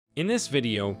In this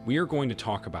video, we are going to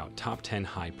talk about top 10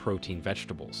 high-protein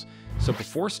vegetables. So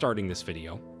before starting this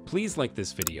video, please like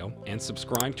this video and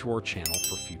subscribe to our channel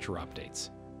for future updates.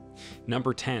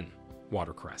 Number 10.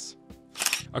 Watercress.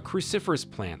 A cruciferous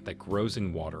plant that grows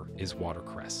in water is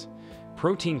watercress.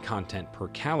 Protein content per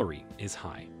calorie is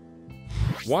high.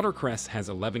 Watercress has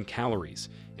 11 calories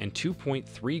and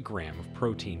 2.3 grams of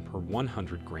protein per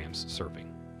 100 grams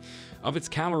serving. Of its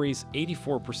calories,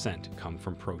 84% come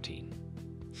from protein.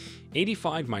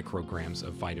 85 micrograms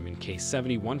of vitamin K,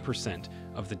 71%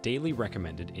 of the daily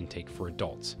recommended intake for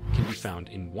adults, can be found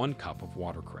in 1 cup of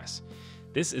watercress.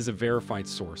 This is a verified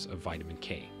source of vitamin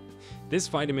K. This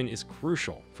vitamin is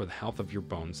crucial for the health of your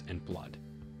bones and blood.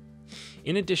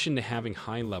 In addition to having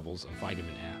high levels of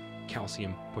vitamin A,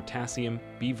 calcium, potassium,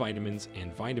 B vitamins,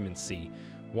 and vitamin C,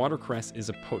 watercress is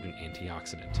a potent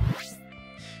antioxidant.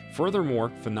 Furthermore,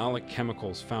 phenolic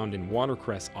chemicals found in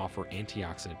watercress offer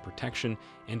antioxidant protection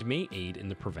and may aid in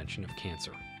the prevention of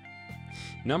cancer.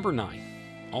 Number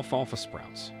 9. Alfalfa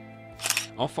sprouts.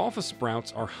 Alfalfa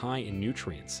sprouts are high in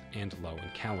nutrients and low in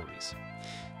calories.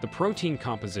 The protein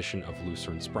composition of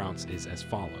lucerne sprouts is as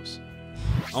follows.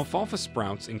 Alfalfa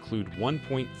sprouts include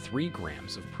 1.3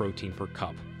 grams of protein per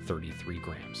cup, 33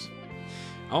 grams.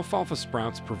 Alfalfa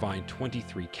sprouts provide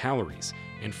 23 calories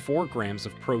and 4 grams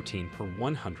of protein per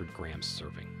 100 grams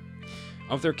serving.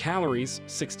 Of their calories,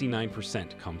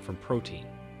 69% come from protein.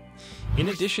 In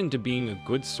addition to being a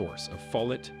good source of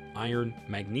folate, iron,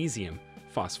 magnesium,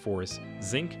 phosphorus,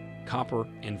 zinc, copper,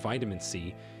 and vitamin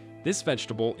C, this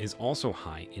vegetable is also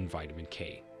high in vitamin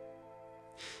K.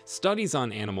 Studies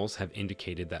on animals have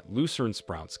indicated that lucerne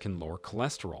sprouts can lower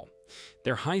cholesterol.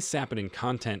 Their high saponin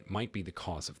content might be the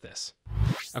cause of this.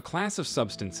 A class of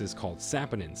substances called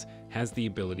saponins has the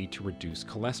ability to reduce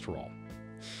cholesterol.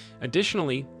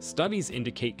 Additionally, studies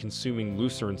indicate consuming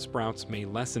lucerne sprouts may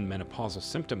lessen menopausal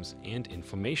symptoms and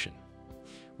inflammation.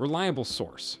 Reliable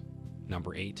source.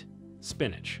 Number 8.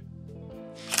 Spinach.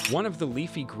 One of the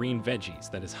leafy green veggies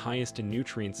that is highest in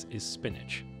nutrients is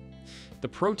spinach. The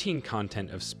protein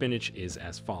content of spinach is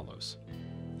as follows.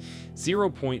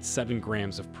 0.7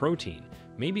 grams of protein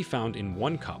may be found in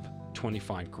 1 cup,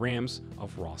 25 grams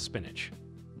of raw spinach.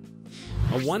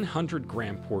 A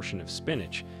 100-gram portion of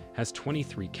spinach has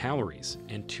 23 calories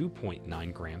and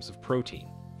 2.9 grams of protein.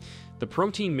 The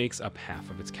protein makes up half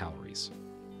of its calories.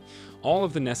 All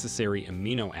of the necessary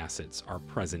amino acids are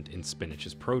present in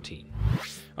spinach's protein.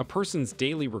 A person's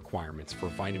daily requirements for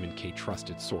vitamin K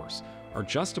trusted source are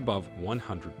just above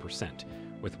 100%,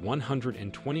 with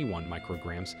 121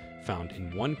 micrograms found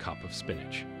in 1 cup of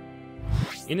spinach.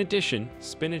 In addition,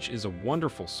 spinach is a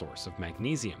wonderful source of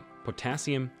magnesium,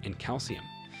 potassium, and calcium.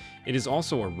 It is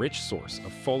also a rich source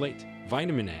of folate,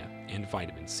 vitamin A, and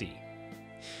vitamin C.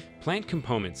 Plant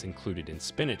components included in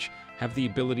spinach have the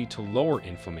ability to lower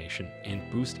inflammation and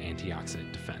boost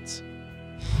antioxidant defense.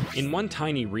 In one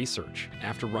tiny research,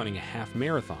 after running a half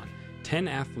marathon, 10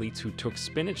 athletes who took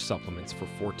spinach supplements for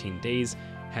 14 days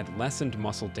had lessened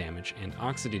muscle damage and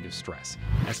oxidative stress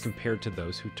as compared to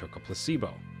those who took a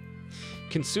placebo.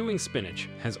 Consuming spinach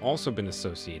has also been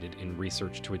associated in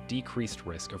research to a decreased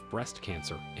risk of breast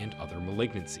cancer and other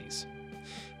malignancies.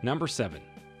 Number 7.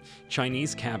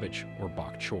 Chinese cabbage or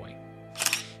bok choy.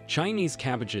 Chinese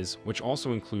cabbages, which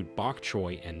also include bok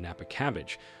choy and napa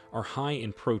cabbage, are high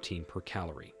in protein per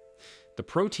calorie. The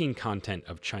protein content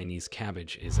of Chinese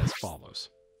cabbage is as follows.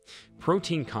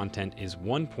 Protein content is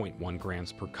 1.1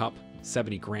 grams per cup,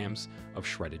 70 grams of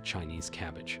shredded Chinese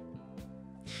cabbage.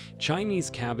 Chinese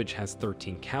cabbage has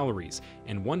 13 calories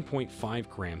and 1.5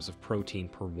 grams of protein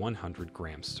per 100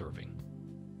 grams serving.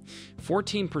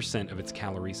 14% of its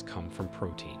calories come from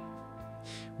protein.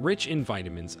 Rich in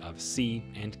vitamins of C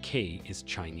and K is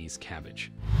Chinese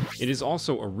cabbage. It is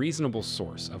also a reasonable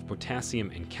source of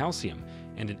potassium and calcium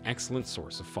and an excellent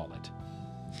source of folate.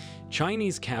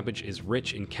 Chinese cabbage is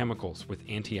rich in chemicals with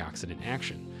antioxidant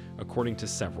action, according to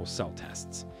several cell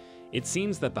tests. It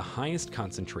seems that the highest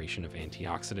concentration of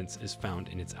antioxidants is found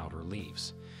in its outer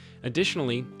leaves.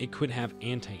 Additionally, it could have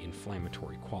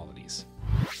anti-inflammatory qualities.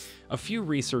 A few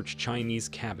research Chinese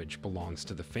cabbage belongs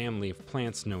to the family of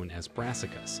plants known as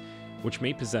brassicas, which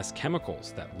may possess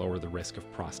chemicals that lower the risk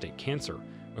of prostate cancer,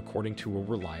 according to a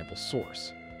reliable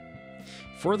source.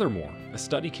 Furthermore, a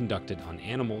study conducted on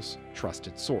animals,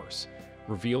 trusted source,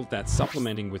 revealed that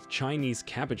supplementing with Chinese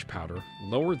cabbage powder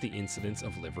lowered the incidence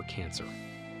of liver cancer.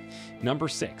 Number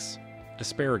 6.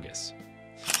 Asparagus.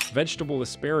 Vegetable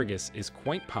asparagus is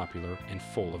quite popular and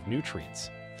full of nutrients.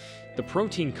 The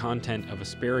protein content of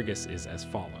asparagus is as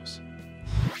follows.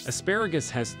 Asparagus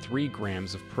has 3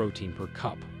 grams of protein per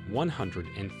cup,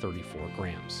 134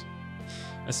 grams.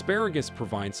 Asparagus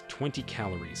provides 20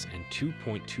 calories and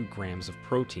 2.2 grams of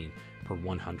protein per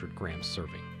 100 grams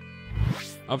serving.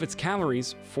 Of its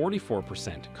calories,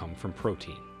 44% come from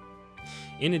protein.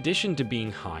 In addition to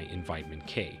being high in vitamin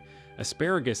K,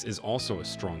 asparagus is also a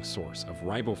strong source of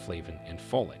riboflavin and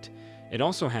folate. It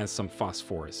also has some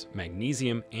phosphorus,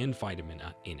 magnesium, and vitamin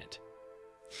A in it.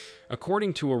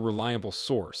 According to a reliable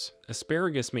source,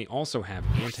 asparagus may also have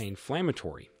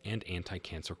anti-inflammatory and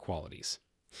anti-cancer qualities.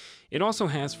 It also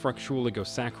has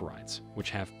fructooligosaccharides, which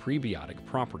have prebiotic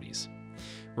properties.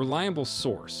 Reliable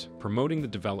source, promoting the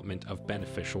development of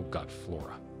beneficial gut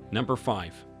flora. Number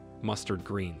 5. Mustard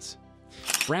greens.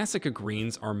 Brassica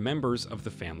greens are members of the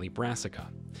family Brassica.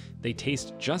 They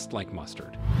taste just like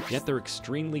mustard, yet they're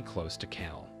extremely close to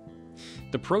kale.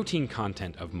 The protein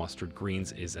content of mustard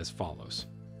greens is as follows.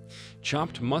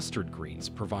 Chopped mustard greens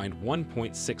provide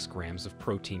 1.6 grams of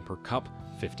protein per cup,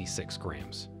 56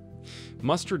 grams.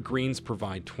 Mustard greens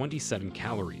provide 27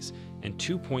 calories and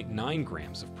 2.9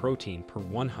 grams of protein per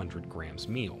 100 grams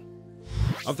meal.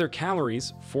 Of their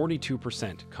calories,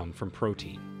 42% come from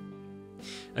protein.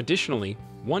 Additionally,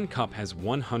 1 cup has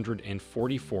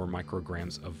 144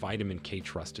 micrograms of vitamin K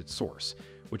trusted source,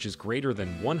 which is greater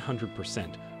than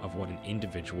 100% of what an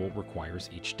individual requires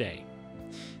each day.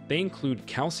 They include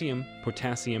calcium,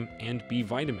 potassium, and B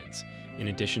vitamins, in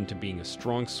addition to being a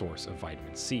strong source of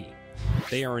vitamin C.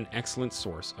 They are an excellent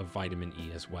source of vitamin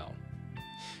E as well.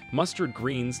 Mustard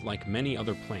greens, like many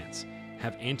other plants,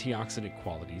 have antioxidant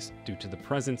qualities due to the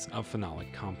presence of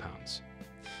phenolic compounds.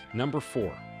 Number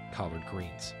 4. Collard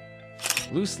greens.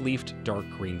 Loose-leafed dark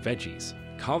green veggies.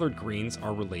 Collard greens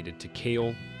are related to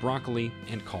kale, broccoli,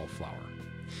 and cauliflower.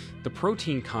 The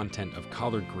protein content of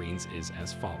collard greens is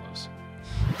as follows.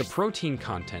 The protein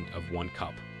content of 1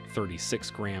 cup,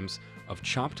 36 grams, of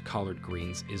chopped collard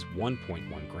greens is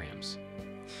 1.1 grams.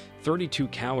 32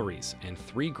 calories and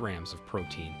 3 grams of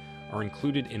protein are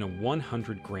included in a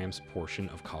 100 grams portion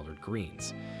of collard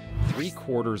greens.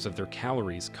 3/4 of their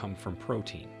calories come from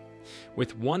protein.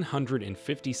 With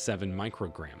 157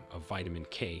 microgram of vitamin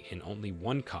K in only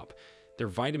 1 cup, their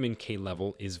vitamin K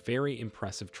level is very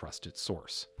impressive trusted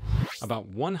source. About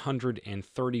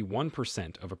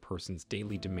 131% of a person's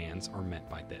daily demands are met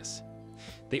by this.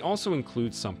 They also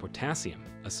include some potassium,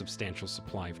 a substantial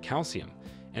supply of calcium,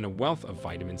 and a wealth of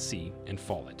vitamin C and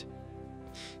folate.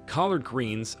 Collard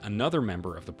greens, another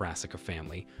member of the Brassica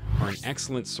family, are an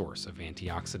excellent source of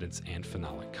antioxidants and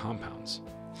phenolic compounds.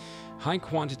 High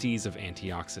quantities of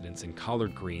antioxidants in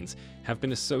collard greens have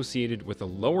been associated with a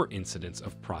lower incidence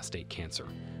of prostate cancer,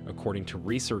 according to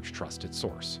research trusted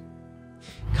source.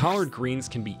 Collard greens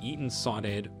can be eaten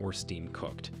sautéed or steam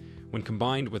cooked. When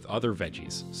combined with other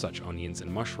veggies, such onions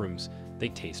and mushrooms, they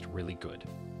taste really good.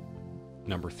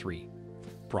 Number 3.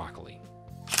 Broccoli.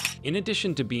 In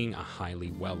addition to being a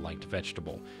highly well-liked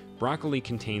vegetable, broccoli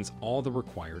contains all the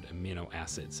required amino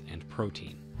acids and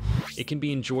protein. It can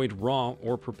be enjoyed raw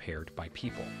or prepared by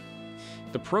people.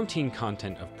 The protein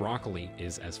content of broccoli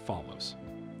is as follows.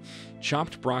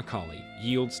 Chopped broccoli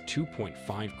yields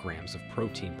 2.5 grams of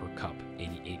protein per cup,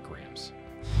 88 grams.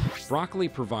 Broccoli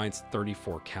provides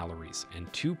 34 calories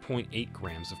and 2.8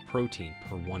 grams of protein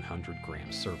per 100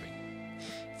 grams serving.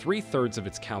 3/3 of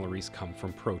its calories come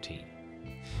from protein.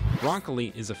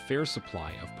 Broccoli is a fair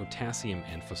supply of potassium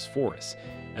and phosphorus,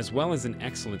 as well as an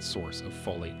excellent source of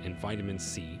folate and vitamin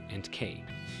C and K.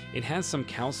 It has some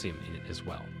calcium in it as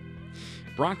well.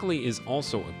 Broccoli is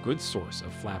also a good source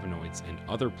of flavonoids and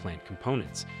other plant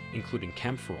components, including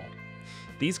kaempferol.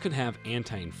 These could have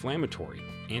anti-inflammatory,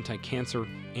 anti-cancer,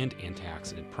 and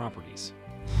antioxidant properties.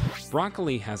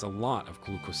 Broccoli has a lot of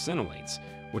glucosinolates,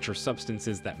 which are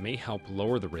substances that may help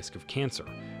lower the risk of cancer,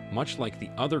 much like the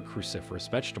other cruciferous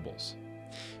vegetables.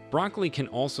 Broccoli can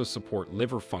also support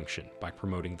liver function by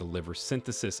promoting the liver's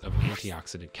synthesis of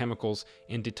antioxidant chemicals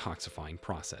and detoxifying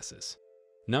processes.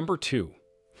 Number 2.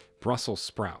 Brussels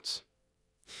sprouts.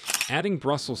 Adding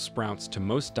Brussels sprouts to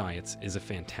most diets is a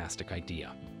fantastic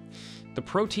idea. The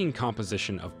protein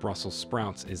composition of Brussels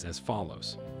sprouts is as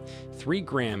follows. 3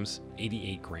 grams,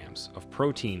 88 grams of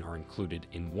protein are included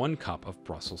in 1 cup of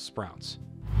Brussels sprouts.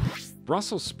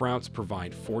 Brussels sprouts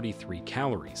provide 43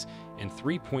 calories and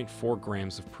 3.4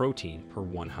 grams of protein per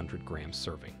 100 grams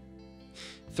serving.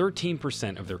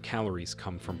 13% of their calories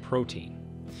come from protein.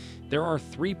 There are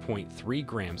 3.3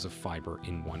 grams of fiber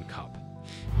in 1 cup.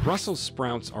 Brussels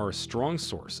sprouts are a strong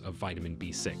source of vitamin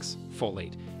B6,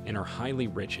 folate, and are highly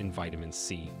rich in vitamin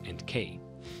C and K.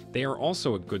 They are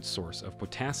also a good source of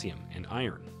potassium and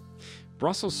iron.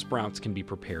 Brussels sprouts can be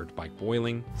prepared by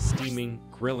boiling, steaming,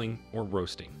 grilling, or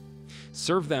roasting.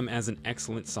 Serve them as an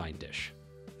excellent side dish.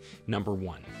 Number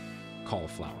 1.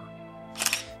 Cauliflower.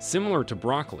 Similar to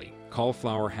broccoli,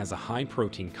 cauliflower has a high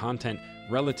protein content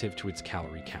relative to its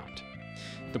calorie count.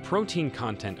 The protein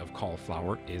content of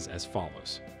cauliflower is as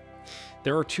follows.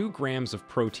 There are 2 grams of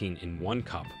protein in 1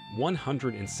 cup,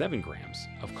 107 grams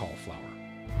of cauliflower.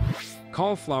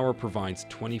 Cauliflower provides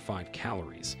 25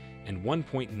 calories and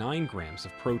 1.9 grams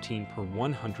of protein per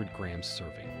 100 grams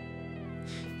serving.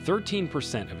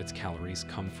 13% of its calories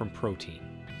come from protein.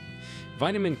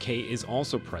 Vitamin K is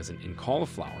also present in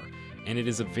cauliflower, and it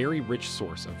is a very rich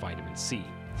source of vitamin C.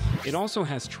 It also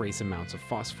has trace amounts of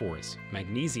phosphorus,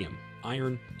 magnesium,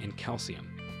 iron, and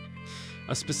calcium.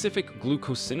 A specific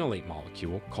glucosinolate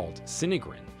molecule called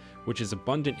sinigrin, which is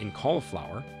abundant in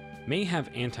cauliflower, may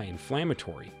have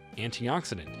anti-inflammatory,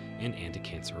 antioxidant, and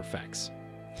anti-cancer effects.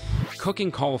 Cooking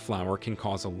cauliflower can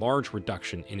cause a large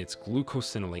reduction in its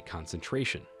glucosinolate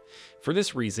concentration. For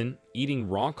this reason, eating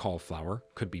raw cauliflower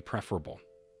could be preferable.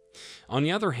 On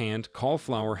the other hand,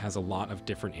 cauliflower has a lot of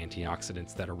different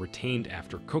antioxidants that are retained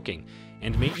after cooking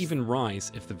and may even rise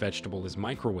if the vegetable is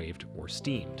microwaved or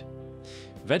steamed.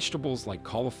 Vegetables like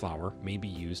cauliflower may be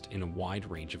used in a wide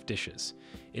range of dishes.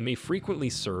 It may frequently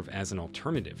serve as an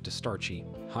alternative to starchy,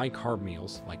 high-carb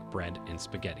meals like bread and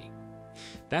spaghetti.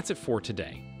 That's it for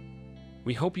today.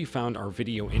 We hope you found our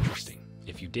video interesting.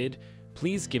 If you did,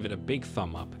 please give it a big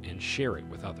thumb up and share it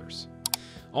with others.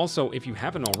 Also, if you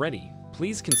haven't already,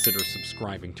 please consider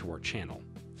subscribing to our channel.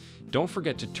 Don't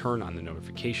forget to turn on the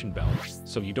notification bell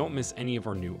so you don't miss any of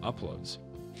our new uploads.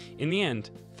 In the end,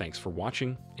 thanks for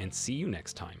watching and see you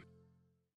next time.